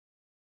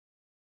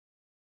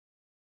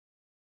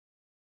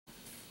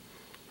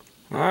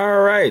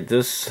Alright,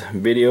 this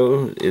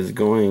video is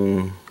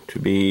going to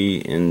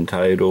be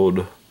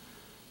entitled,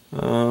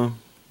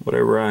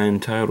 whatever I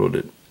entitled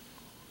it.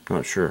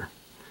 Not sure.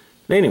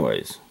 But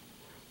anyways,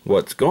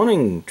 what's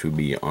going to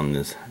be on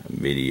this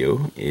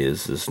video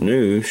is this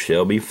new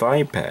Shelby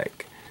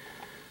 5-pack.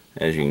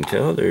 As you can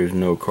tell, there's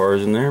no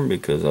cars in there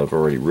because I've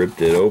already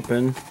ripped it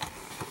open.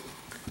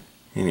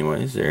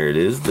 Anyways, there it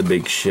is, the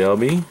big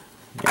Shelby.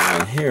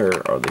 And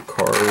here are the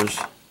cars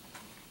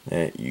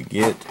that you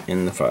get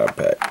in the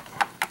 5-pack.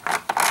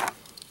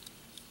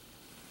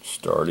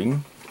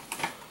 Starting,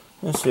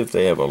 let's see if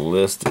they have a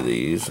list of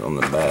these on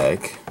the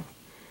back,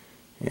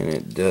 and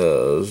it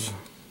does.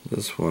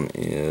 This one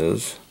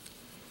is,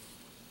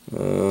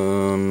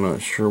 I'm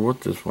not sure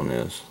what this one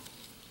is,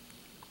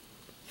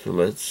 so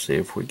let's see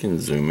if we can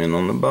zoom in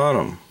on the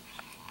bottom.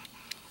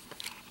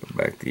 Go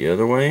back the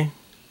other way.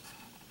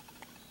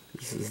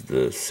 This is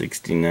the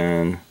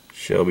 69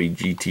 Shelby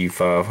GT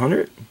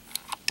 500.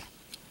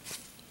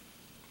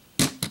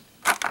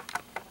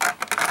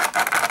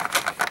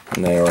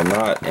 And they are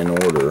not in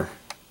order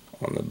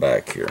on the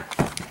back here,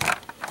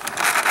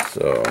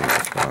 so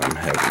that's why I'm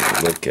having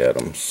to look at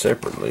them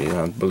separately.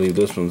 I believe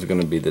this one's going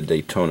to be the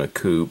Daytona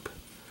Coupe.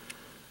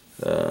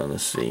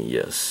 Let's see,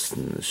 yes,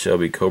 the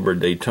Shelby Cobra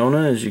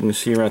Daytona, as you can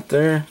see right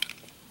there.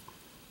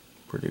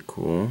 Pretty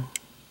cool.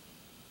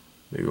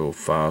 Big old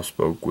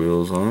 5-spoke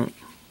wheels on it.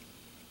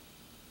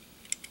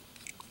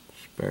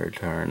 Spare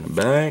tire in the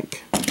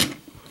back.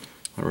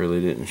 I really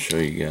didn't show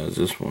you guys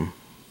this one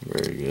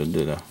very good,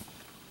 did I?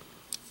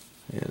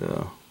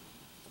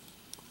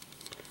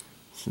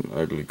 It's an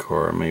ugly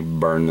car. I may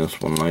burn this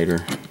one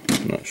later.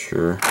 I'm not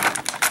sure.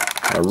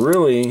 I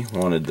really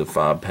wanted the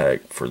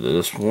 5-pack for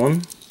this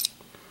one.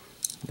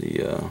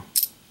 The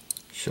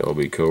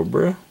Shelby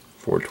Cobra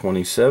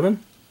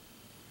 427.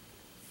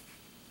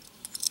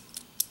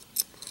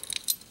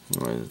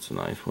 Anyway, it's a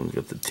nice one. It's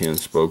got the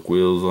 10-spoke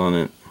wheels on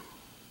it.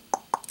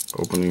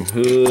 Opening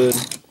hood.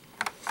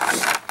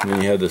 And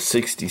then you have the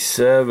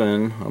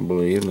 67, I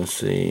believe. Let's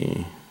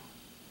see.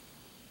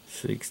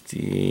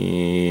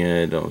 60,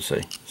 I don't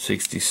say,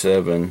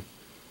 67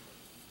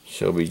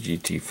 Shelby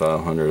GT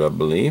 500, I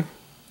believe.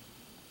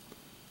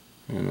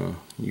 And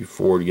you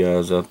Ford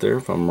guys out there,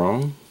 if I'm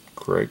wrong,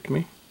 correct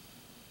me.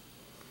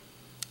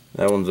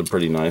 That one's a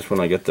pretty nice one.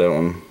 I got that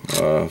one.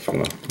 I was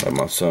gonna let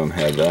my son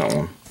have that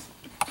one.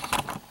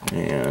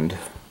 And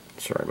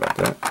sorry about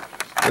that.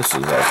 This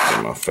is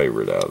actually my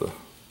favorite out of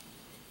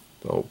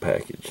the whole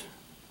package.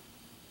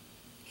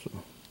 So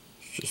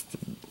it's just the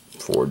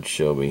Ford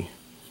Shelby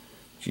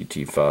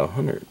GT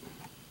 500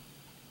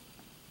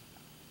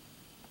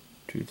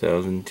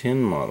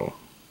 2010 model.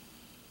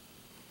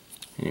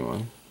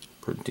 Anyway,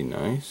 pretty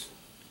nice.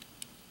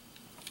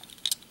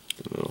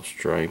 The little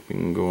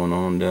striping going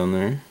on down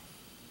there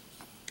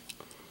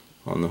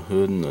on the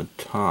hood and the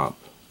top.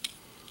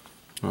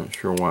 Not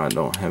sure why I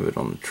don't have it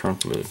on the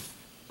trunk lid.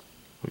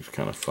 Looks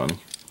kind of funny.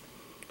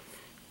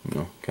 You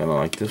know, kind of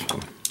like this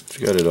one. It's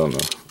got it on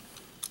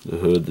the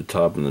hood, the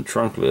top, and the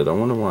trunk lid. I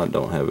wonder why I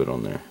don't have it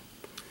on there.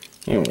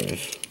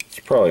 Anyways, it's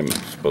probably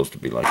supposed to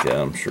be like that,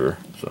 I'm sure.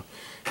 So,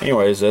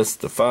 anyways, that's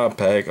the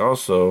 5-pack.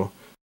 Also,